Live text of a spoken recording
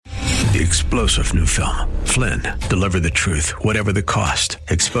the explosive new film, Flynn, deliver the truth, whatever the cost,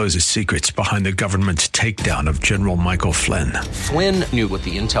 exposes secrets behind the government's takedown of General Michael Flynn. Flynn knew what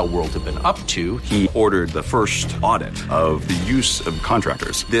the intel world had been up to. He ordered the first audit of the use of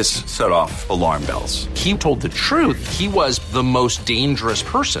contractors. This set off alarm bells. He told the truth. He was the most dangerous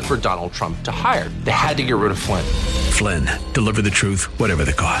person for Donald Trump to hire. They had to get rid of Flynn. Flynn, deliver the truth, whatever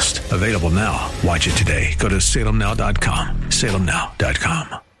the cost. Available now. Watch it today. Go to salemnow.com.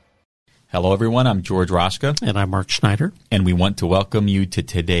 salemnow.com. Hello, everyone. I'm George Roska. And I'm Mark Schneider. And we want to welcome you to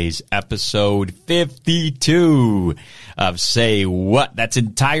today's episode 52 of Say What? That's an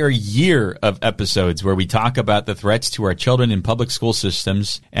entire year of episodes where we talk about the threats to our children in public school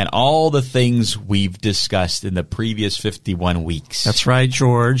systems and all the things we've discussed in the previous 51 weeks. That's right,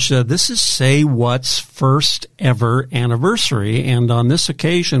 George. This is Say What's first ever anniversary. And on this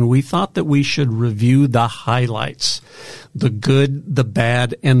occasion, we thought that we should review the highlights. The good, the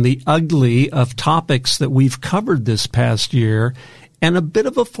bad, and the ugly of topics that we've covered this past year, and a bit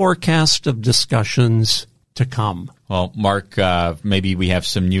of a forecast of discussions to come. Well, Mark, maybe we have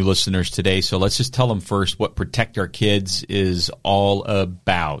some new listeners today, so let's just tell them first what Protect Our Kids is all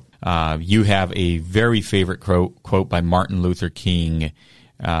about. You have a very favorite quote by Martin Luther King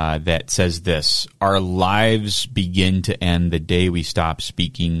that says this: "Our lives begin to end the day we stop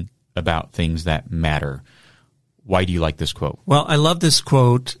speaking about things that matter." Why do you like this quote? Well, I love this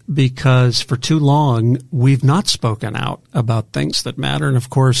quote because for too long, we've not spoken out about things that matter. And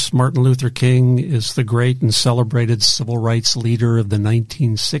of course, Martin Luther King is the great and celebrated civil rights leader of the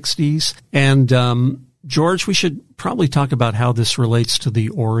 1960s. And, George, we should probably talk about how this relates to the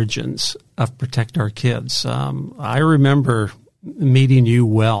origins of Protect Our Kids. I remember meeting you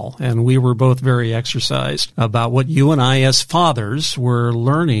well, and we were both very exercised about what you and I as fathers were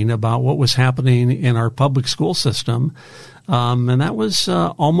learning about what was happening in our public school system. And that was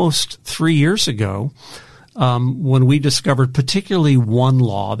almost 3 years ago when we discovered particularly one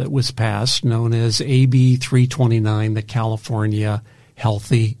law that was passed known as AB 329, the California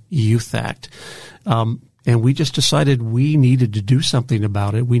Healthy Youth Act. And we just decided we needed to do something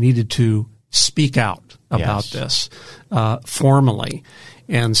about it. We needed to speak out about this formally.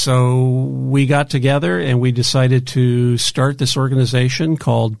 And so we got together and we decided to start this organization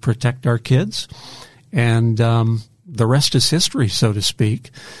called Protect Our Kids. And the rest is history, so to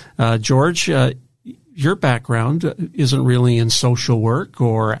speak. George, your background isn't really in social work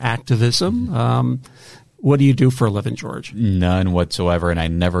or activism. What do you do for a living, George? None whatsoever, and I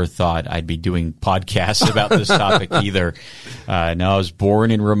never thought I'd be doing podcasts about this topic either. No, I was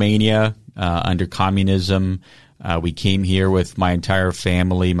born in Romania under communism. We came here with my entire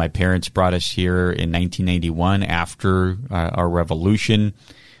family. My parents brought us here in 1991 after our revolution.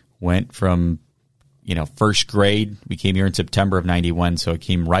 Went from, first grade. We came here in September of 91, so I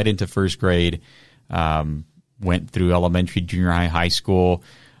came right into first grade. Went through elementary, junior high, high school.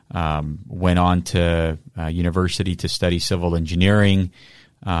 Went on to university to study civil engineering.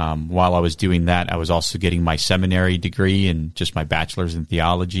 While I was doing that, I was also getting my seminary degree and just my bachelor's in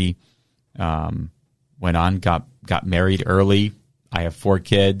theology. Went on, got married early. I have 4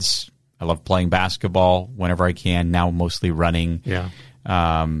 kids. I love playing basketball whenever I can, now mostly running.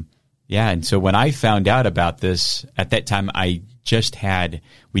 And so when I found out about this, at that time we just had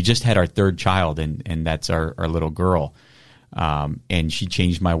our 3rd child, and that's our little girl. And she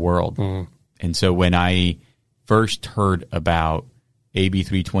changed my world. And so when I first heard about AB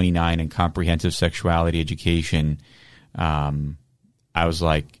 329 and comprehensive sexuality education, I was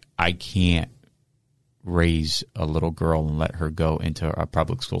like, I can't raise a little girl and let her go into a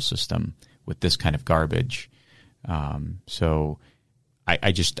public school system with this kind of garbage. So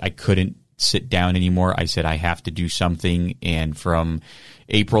I couldn't sit down anymore. I said, I have to do something. And from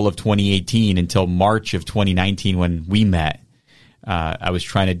April of 2018 until March of 2019, when we met, I was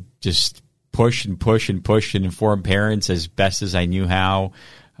trying to just push and inform parents as best as I knew how.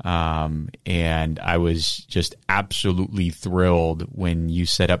 And I was just absolutely thrilled when you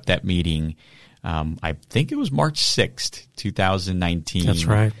set up that meeting. I think it was March 6th, 2019. That's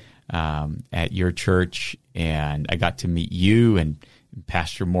right. At your church. And I got to meet you and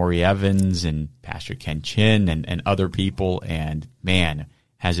Pastor Maury Evans and Pastor Ken Chin and other people. And man,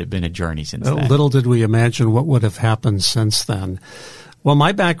 has it been a journey since then. Little did we imagine what would have happened since then. Well,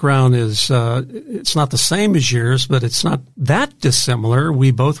 my background is, it's not the same as yours, but it's not that dissimilar. We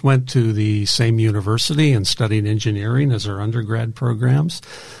both went to the same university and studied engineering as our undergrad programs.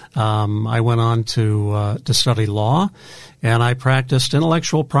 I went on to study law, and I practiced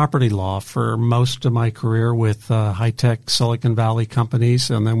intellectual property law for most of my career with high-tech Silicon Valley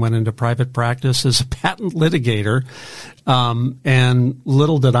companies, and then went into private practice as a patent litigator. And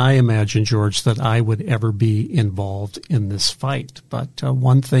little did I imagine, George, that I would ever be involved in this fight. But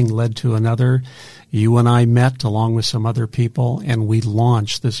one thing led to another. You and I met along with some other people, and we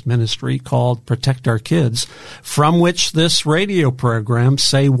launched this ministry called Protect Our Kids, from which this radio program,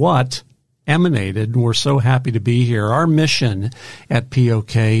 Say What, emanated. We're so happy to be here. Our mission at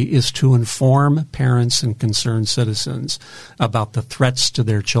POK is to inform parents and concerned citizens about the threats to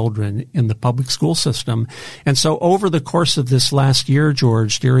their children in the public school system. And so over the course of this last year,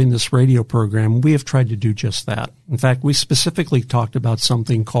 George, during this radio program, we have tried to do just that. In fact, we specifically talked about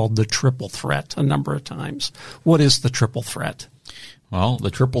something called the triple threat a number of times. What is the triple threat? Well,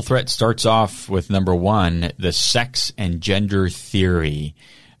 the triple threat starts off with number one, the sex and gender theory.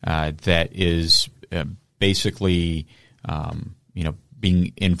 That is basically,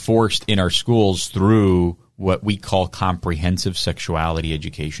 being enforced in our schools through what we call comprehensive sexuality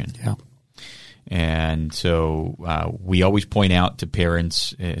education. Yeah. And so we always point out to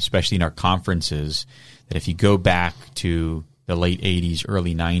parents, especially in our conferences, that if you go back to the late 80s,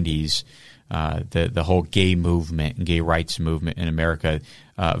 early 90s, the whole gay movement and gay rights movement in America,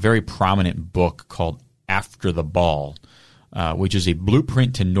 a very prominent book called After the Ball, which is a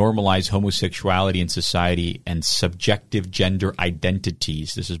blueprint to normalize homosexuality in society and subjective gender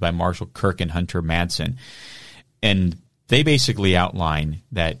identities. This is by Marshall Kirk and Hunter Madsen. And they basically outline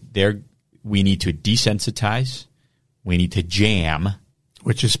that we need to desensitize, we need to jam.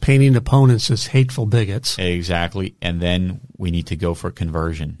 Which is painting opponents as hateful bigots. Exactly. And then we need to go for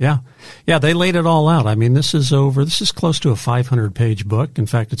conversion. Yeah. Yeah, they laid it all out. I mean, this is close to a 500-page book. In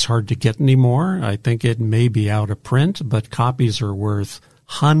fact, it's hard to get anymore. I think it may be out of print, but copies are worth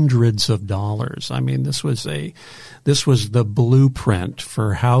hundreds of dollars. I mean, this was the blueprint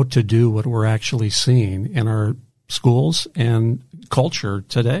for how to do what we're actually seeing in our schools and culture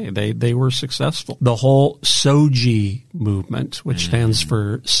today. They were successful. The whole SOGI movement, which stands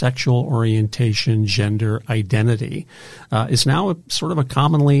for sexual orientation, gender identity, is now sort of a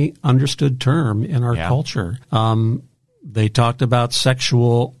commonly understood term in our culture. They talked about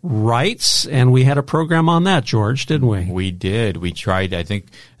sexual rights, and we had a program on that, George, didn't we? We did. We tried, I think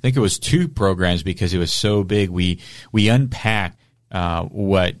it was 2 programs because it was so big. We unpacked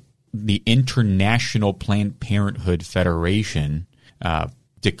what the International Planned Parenthood Federation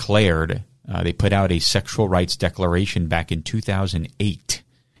declared. They put out a sexual rights declaration back in 2008.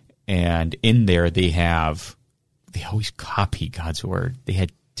 And in there they always copy God's word. They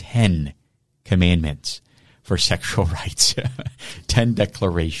had 10 commandments for sexual rights, 10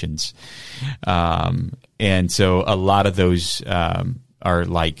 declarations. And so a lot of those are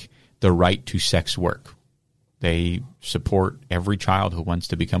like the right to sex work. They support every child who wants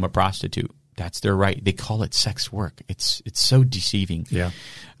to become a prostitute. That's their right. They call it sex work. It's so deceiving. Yeah.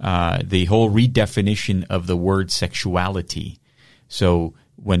 The whole redefinition of the word sexuality. So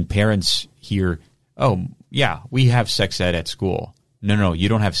when parents hear, "Oh, yeah, we have sex ed at school." No, you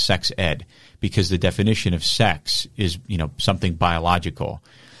don't have sex ed because the definition of sex is, something biological.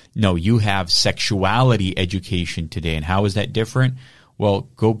 No, you have sexuality education today. And how is that different? Well,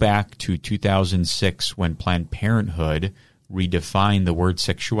 go back to 2006 when Planned Parenthood redefined the word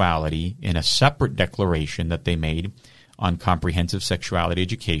sexuality in a separate declaration that they made on comprehensive sexuality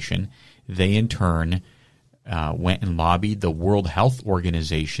education. They, in turn, went and lobbied the World Health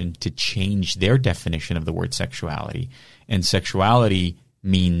Organization to change their definition of the word sexuality. And sexuality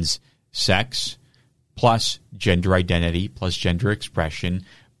means sex plus gender identity plus gender expression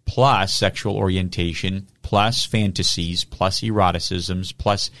plus sexual orientation, plus fantasies, plus eroticisms,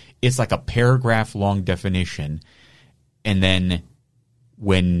 plus it's like a paragraph-long definition. And then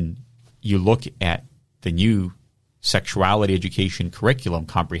when you look at the new sexuality education curriculum,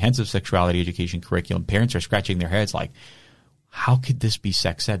 comprehensive sexuality education curriculum, parents are scratching their heads like, how could this be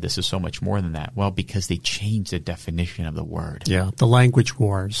sex ed? This is so much more than that. Well, because they changed the definition of the word. Yeah, the language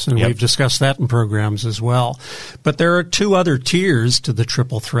wars. And we've discussed that in programs as well. But there are 2 other tiers to the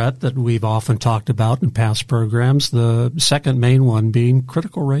triple threat that we've often talked about in past programs. The second main one being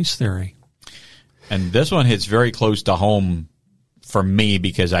critical race theory. And this one hits very close to home for me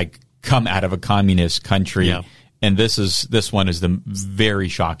because I come out of a communist country. Yeah. And this one is very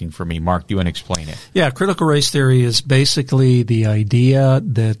shocking for me. Mark, do you want to explain it? Yeah, critical race theory is basically the idea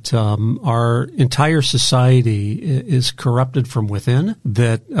that our entire society is corrupted from within,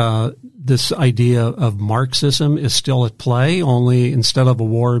 that this idea of Marxism is still at play, only instead of a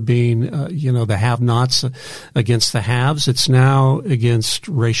war being, the have-nots against the haves, it's now against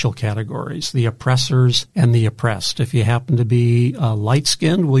racial categories, the oppressors and the oppressed. If you happen to be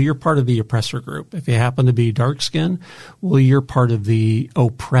light-skinned, well, you're part of the oppressor group. If you happen to be dark-skinned, well, you're part of the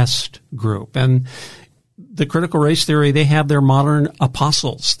oppressed group. And the critical race theory, they have their modern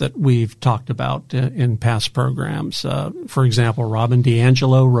apostles that we've talked about in past programs. For example, Robin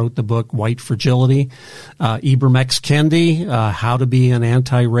DiAngelo wrote the book White Fragility. Ibram X. Kendi, How to Be an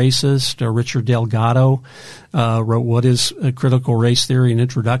Anti-Racist. Richard Delgado wrote What is Critical Race Theory, an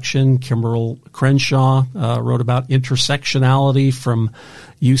Introduction. Kimberl Crenshaw wrote about intersectionality from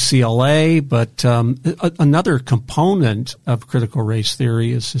UCLA, but another component of critical race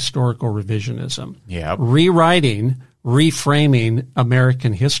theory is historical revisionism. Yep. Rewriting, reframing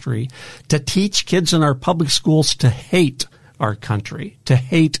American history to teach kids in our public schools to hate our country, to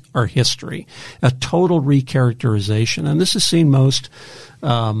hate our history, a total recharacterization. And this is seen most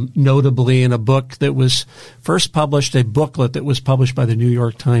notably in a book that was first published, a booklet that was published by the New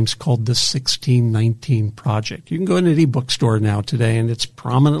York Times called The 1619 Project. You can go into any bookstore now today, and it's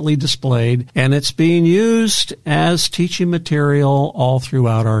prominently displayed, and it's being used as teaching material all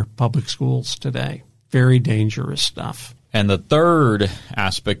throughout our public schools today. Very dangerous stuff. And the third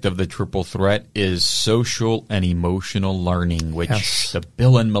aspect of the triple threat is social and emotional learning, which the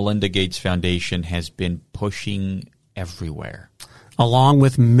Bill and Melinda Gates Foundation has been pushing everywhere. Along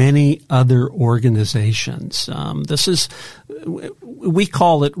with many other organizations. We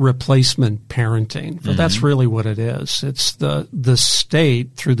call it replacement parenting, but that's really what it is. It's the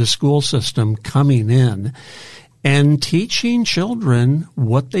state through the school system coming in and teaching children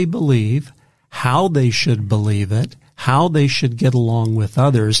what they believe, how they should believe it, how they should get along with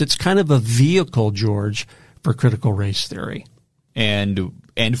others. It's kind of a vehicle, George, for critical race theory. And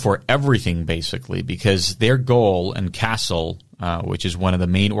for everything, basically, because their goal, and CASEL, which is one of the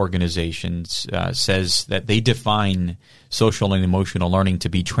main organizations, says that they define social and emotional learning to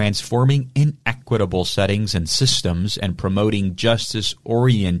be transforming inequitable settings and systems and promoting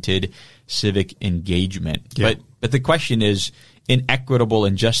justice-oriented civic engagement. Yeah. But the question is, inequitable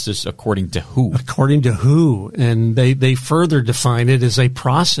injustice according to who? According to who? And they further define it as a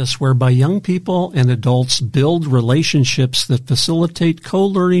process whereby young people and adults build relationships that facilitate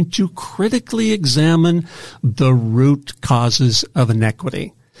co-learning to critically examine the root causes of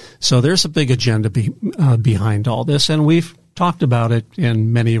inequity. So there's a big agenda behind all this, and we've talked about it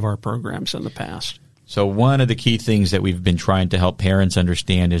in many of our programs in the past. So one of the key things that we've been trying to help parents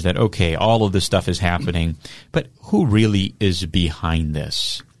understand is that, okay, all of this stuff is happening, but who really is behind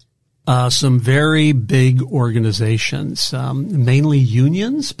this? Some very big organizations, mainly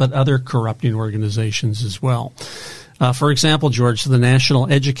unions, but other corrupting organizations as well. For example, George, the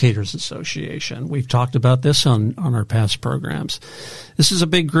National Educators Association. We've talked about this on our past programs. This is a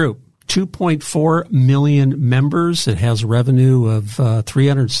big group. 2.4 million members. It has revenue of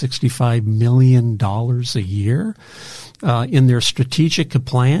 $365 million a year. In their strategic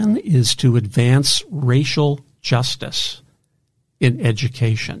plan is to advance racial justice in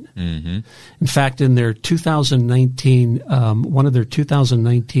education. Mm-hmm. In fact, in their 2019, one of their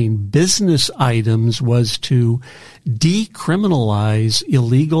 2019 business items was to decriminalize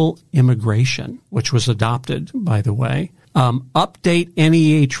illegal immigration, which was adopted, by the way. Update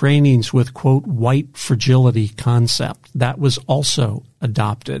NEA trainings with, quote, white fragility concept. That was also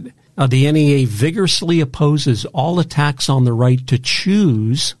adopted. The NEA vigorously opposes all attacks on the right to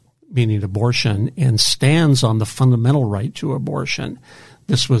choose, meaning abortion, and stands on the fundamental right to abortion.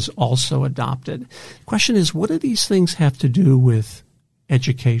 This was also adopted. The question is, what do these things have to do with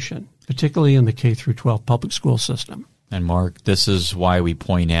education, particularly in the K through 12 public school system? And Mark, this is why we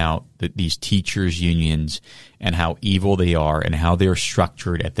point out that these teachers' unions and how evil they are and how they're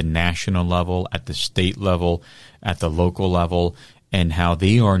structured at the national level, at the state level, at the local level, and how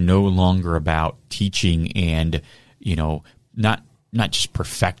they are no longer about teaching and, not just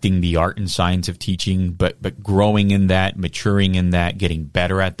perfecting the art and science of teaching, but growing in that, maturing in that, getting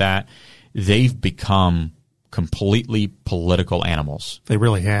better at that. They've become completely political animals. They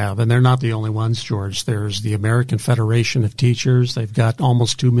really have. And they're not the only ones, George. There's the American Federation of Teachers. They've got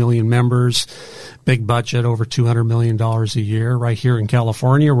almost 2 million members, big budget, over $200 million a year. Right here in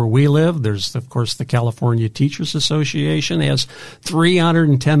California where we live, there's, of course, the California Teachers Association. It has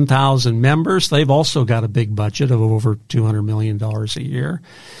 310,000 members. They've also got a big budget of over $200 million a year.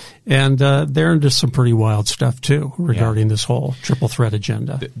 And they're into some pretty wild stuff, too, regarding this whole triple threat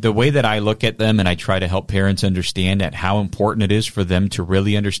agenda. The way that I look at them, and I try to help parents understand at how important it is for them to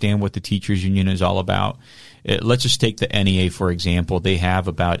really understand what the teachers union is all about. Let's just take the NEA, for example. They have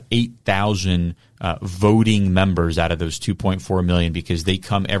about 8,000 voting members out of those 2.4 million because they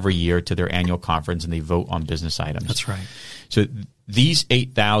come every year to their annual conference and they vote on business items. That's right. So these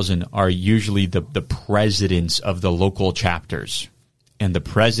 8,000 are usually the presidents of the local chapters. And the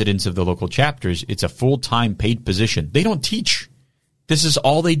presidents of the local chapters, it's a full-time paid position. They don't teach. This is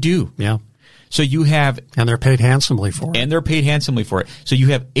all they do. Yeah. So you have... And they're paid handsomely for it. And they're paid handsomely for it. So you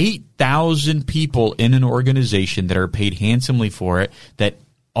have 8,000 people in an organization that are paid handsomely for it, that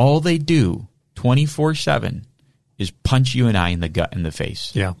all they do 24/7 is punch you and I in the gut and the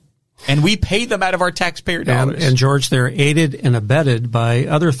face. Yeah. And we pay them out of our taxpayer dollars. And George, they're aided and abetted by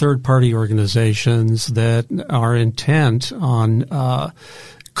other third-party organizations that are intent on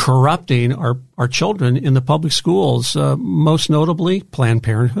corrupting our children in the public schools, most notably Planned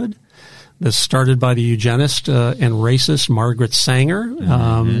Parenthood. This started by the eugenist and racist Margaret Sanger.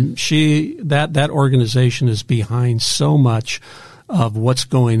 That organization is behind so much of what's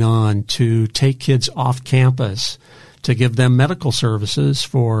going on to take kids off campus, to give them medical services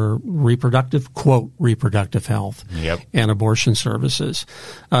for reproductive health and abortion services.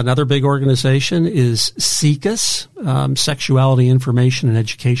 Another big organization is SIECUS, Sexuality Information and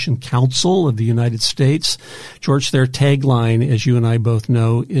Education Council of the United States. George, their tagline, as you and I both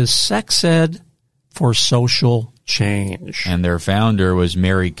know, is sex ed for social change. And their founder was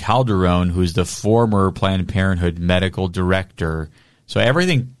Mary Calderon, who's the former Planned Parenthood medical director. So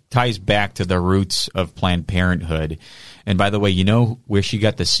everything ties back to the roots of Planned Parenthood. And by the way, you know where she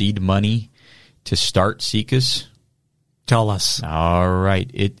got the seed money to start SIECUS? Tell us. All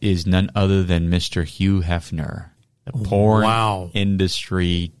right. It is none other than Mr. Hugh Hefner, the porn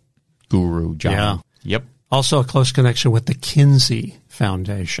industry guru, John. Yeah. Yep. Also a close connection with the Kinsey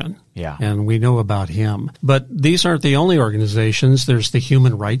Foundation. Yeah. And we know about him. But these aren't the only organizations. There's the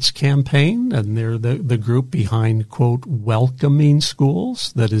Human Rights Campaign, and they're the group behind, quote, welcoming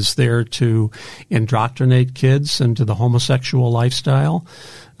schools that is there to indoctrinate kids into the homosexual lifestyle.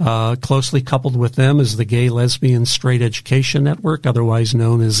 Closely coupled with them is the Gay, Lesbian, Straight Education Network, otherwise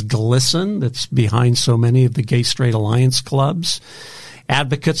known as GLSEN, that's behind so many of the Gay Straight Alliance clubs.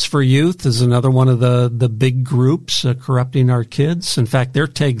 Advocates for Youth is another one of the big groups corrupting our kids. In fact, their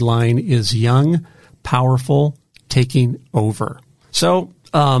tagline is young, powerful, taking over. So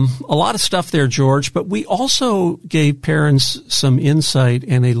a lot of stuff there, George, but we also gave parents some insight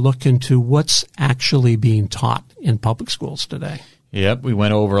and a look into what's actually being taught in public schools today. Yep, we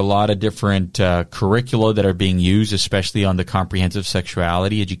went over a lot of different curricula that are being used, especially on the comprehensive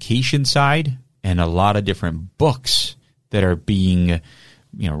sexuality education side, and a lot of different books that are being,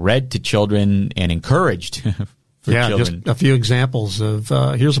 read to children and encouraged for children. Just a few examples of,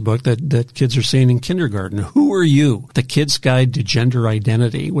 here's a book that kids are seeing in kindergarten. Who Are You? The Kid's Guide to Gender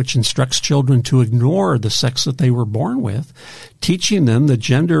Identity, which instructs children to ignore the sex that they were born with, teaching them that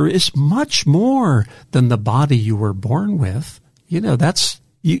gender is much more than the body you were born with.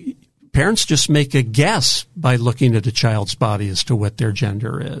 Parents just make a guess by looking at a child's body as to what their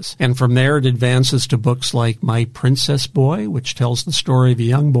gender is. And from there, it advances to books like My Princess Boy, which tells the story of a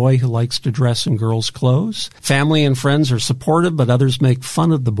young boy who likes to dress in girls' clothes. Family and friends are supportive, but others make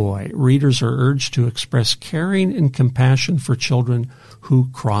fun of the boy. Readers are urged to express caring and compassion for children who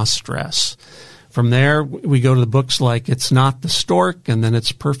cross-dress. From there, we go to the books like It's Not the Stork, and then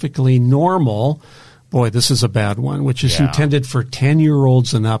It's Perfectly Normal. Boy, this is a bad one, which is intended for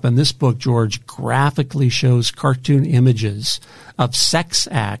 10-year-olds and up. And this book, George, graphically shows cartoon images of sex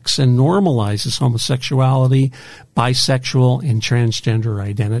acts and normalizes homosexuality, bisexual, and transgender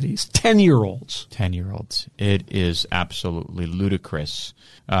identities. 10-year-olds. 10-year-olds. It is absolutely ludicrous.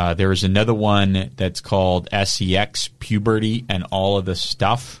 There is another one that's called SEX, Puberty and All of the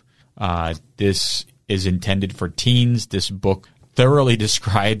Stuff. This is intended for teens. This book thoroughly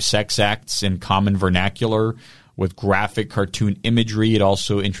describes sex acts in common vernacular with graphic cartoon imagery. It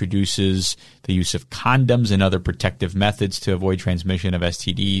also introduces the use of condoms and other protective methods to avoid transmission of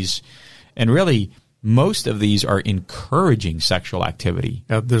STDs. And really, most of these are encouraging sexual activity.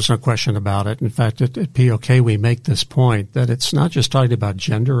 There's no question about it. In fact, at POK, we make this point that it's not just talking about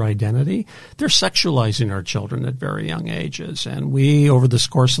gender identity. They're sexualizing our children at very young ages. And we, over the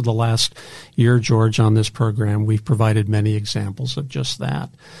course of the last year, George, on this program, we've provided many examples of just that.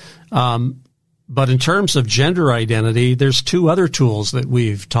 But in terms of gender identity, there's two other tools that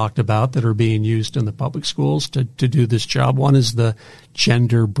we've talked about that are being used in the public schools to do this job. One is the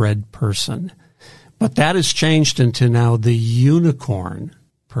gender-bred person. But that has changed into now the unicorn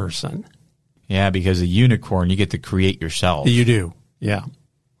person. Yeah, because a unicorn, you get to create yourself. You do, yeah.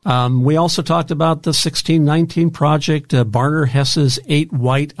 We also talked about the 1619 Project, Barner Hess's 8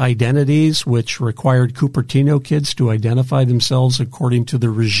 White Identities, which required Cupertino kids to identify themselves according to the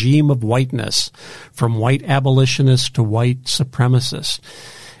regime of whiteness, from white abolitionists to white supremacists.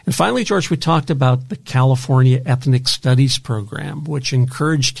 And finally, George, we talked about the California Ethnic Studies program, which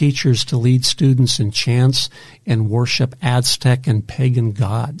encouraged teachers to lead students in chants and worship Aztec and pagan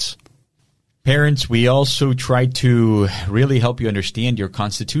gods. Parents, we also try to really help you understand your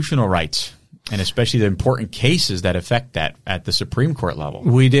constitutional rights. And especially the important cases that affect that at the Supreme Court level.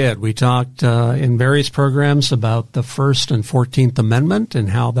 We did. We talked in various programs about the First and 14th Amendment and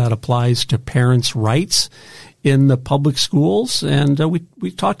how that applies to parents' rights in the public schools. And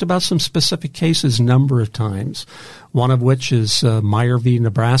we talked about some specific cases a number of times, one of which is Meyer v.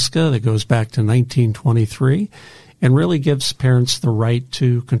 Nebraska that goes back to 1923 and really gives parents the right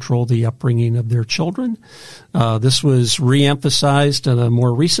to control the upbringing of their children. This was reemphasized in a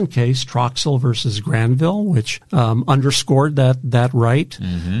more recent case, Troxel versus Granville, which underscored that right.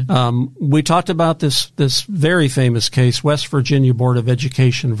 Mm-hmm. We talked about this very famous case, West Virginia Board of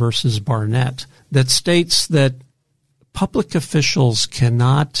Education versus Barnett, that states that public officials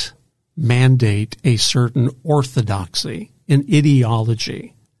cannot mandate a certain orthodoxy, an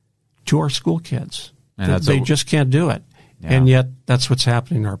ideology to our school kids. They just can't do it. Yeah. And yet that's what's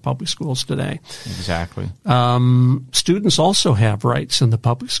happening in our public schools today. Exactly. Students also have rights in the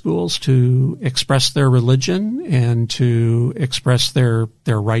public schools to express their religion and to express their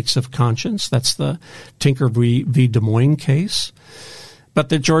rights of conscience. That's the Tinker v. Des Moines case. But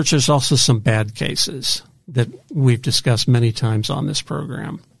George, there's also some bad cases that we've discussed many times on this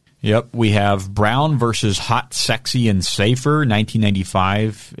program. Yep. We have Brown versus Hot, Sexy, and Safer,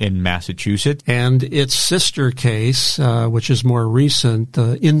 1995 in Massachusetts. And its sister case, which is more recent,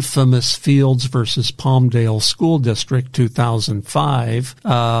 the infamous Fields versus Palmdale School District, 2005,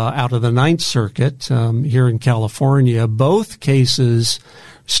 out of the Ninth Circuit here in California. Both cases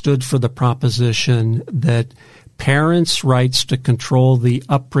stood for the proposition that parents' rights to control the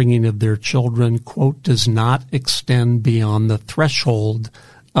upbringing of their children, quote, does not extend beyond the threshold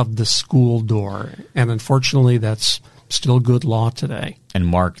of the school door. And unfortunately, that's still good law today. And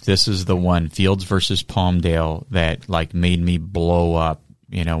Mark, this is the one, Fields versus Palmdale, that made me blow up,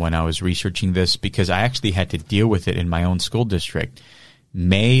 when I was researching this, because I actually had to deal with it in my own school district.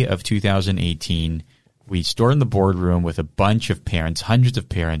 May of 2018, we stood in the boardroom with a bunch of parents, hundreds of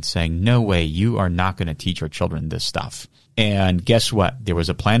parents, saying, no way, you are not going to teach our children this stuff. And guess what? There was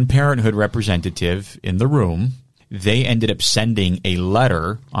a Planned Parenthood representative in the room. They ended up sending a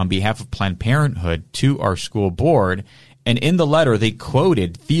letter on behalf of Planned Parenthood to our school board. And in the letter, they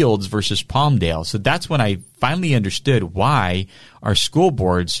quoted Fields versus Palmdale. So that's when I finally understood why our school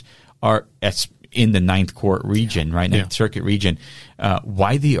boards are in the Ninth Court region, right? Ninth Circuit region,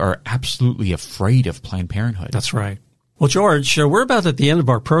 why they are absolutely afraid of Planned Parenthood. That's right. Well, George, we're about at the end of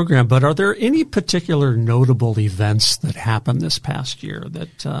our program, but are there any particular notable events that happened this past year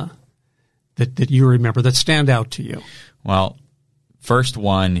that you remember that stand out to you? Well, first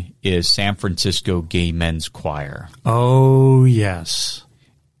one is San Francisco Gay Men's Choir. Oh, yes.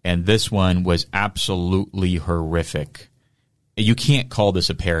 And this one was absolutely horrific. You can't call this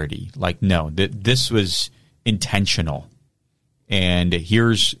a parody. No, this was intentional. And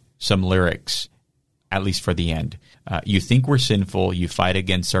here's some lyrics, at least for the end. You think we're sinful. You fight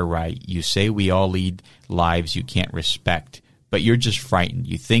against our right. You say we all lead lives you can't respect. But you're just frightened.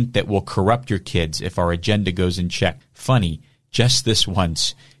 You think that we'll corrupt your kids if our agenda goes in check. Funny, just this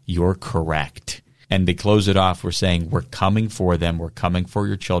once, you're correct. And they close it off. We're saying, we're coming for them. We're coming for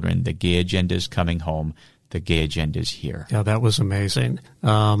your children. The gay agenda is coming home. The gay agenda is here. Yeah, that was amazing.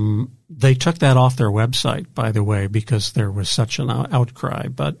 They took that off their website, by the way, because there was such an outcry,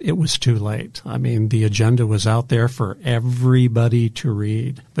 but it was too late. I mean, the agenda was out there for everybody to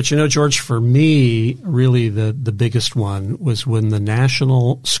read. But George, for me, really the biggest one was when the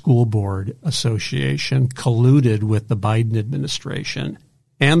National School Board Association colluded with the Biden administration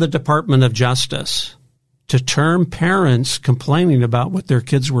and the Department of Justice to term parents complaining about what their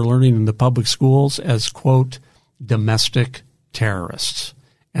kids were learning in the public schools as, quote, domestic terrorists,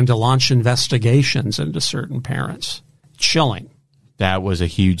 and to launch investigations into certain parents. Chilling. That was a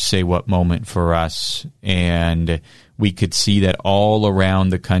huge say what moment for us. And we could see that all around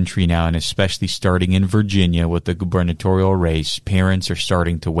the country now, and especially starting in Virginia with the gubernatorial race, parents are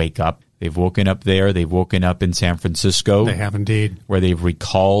starting to wake up. They've woken up there. They've woken up in San Francisco. They have indeed. Where they've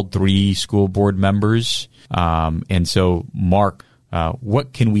recalled 3 school board members. And so, Mark,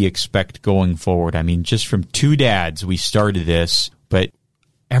 what can we expect going forward? I mean, just from 2 dads, we started this, but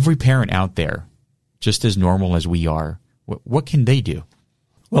every parent out there, just as normal as we are, what can they do?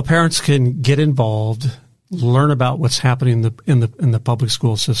 Well, parents can get involved, learn about what's happening in the public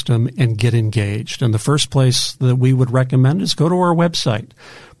school system, and get engaged. And the first place that we would recommend is go to our website,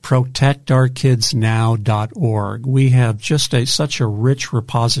 protectourkidsnow.org. We have just such a rich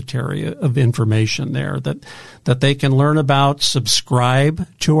repository of information there that they can learn about. Subscribe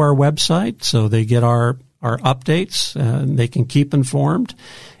to our website so they get our updates and they can keep informed.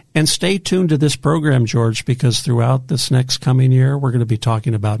 And stay tuned to this program, George, because throughout this next coming year, we're going to be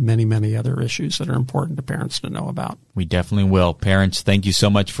talking about many, many other issues that are important to parents to know about. We definitely will. Parents, thank you so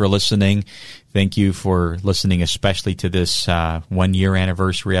much for listening. Thank you for listening, especially to this 1-year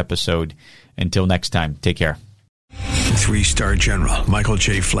anniversary episode. Until next time, take care. 3-star General Michael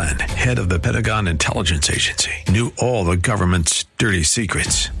J. Flynn, head of the Pentagon Intelligence Agency, knew all the government's dirty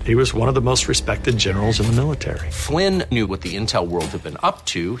secrets. He was one of the most respected generals in the military. Flynn knew what the intel world had been up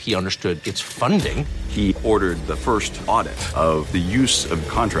to. He understood its funding. He ordered the first audit of the use of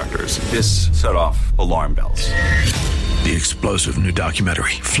contractors. This set off alarm bells. The explosive new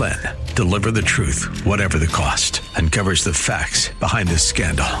documentary, Flynn, Deliver the Truth, Whatever the Cost, uncovers the facts behind this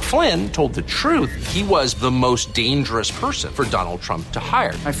scandal. Flynn told the truth. He was the most dangerous person for Donald Trump to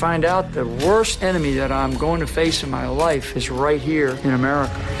hire. I find out the worst enemy that I'm going to face in my life is right here in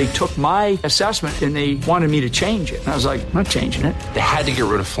America. They took my assessment and they wanted me to change it. And I was like, I'm not changing it. They had to get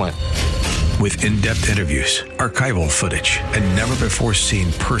rid of Flynn. With in-depth interviews, archival footage, and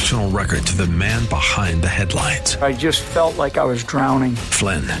never-before-seen personal records of the man behind the headlines. I just felt like I was drowning.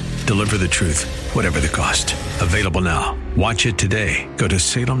 Flynn, Deliver the Truth, Whatever the Cost. Available now. Watch it today. Go to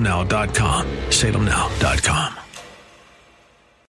salemnow.com. salemnow.com.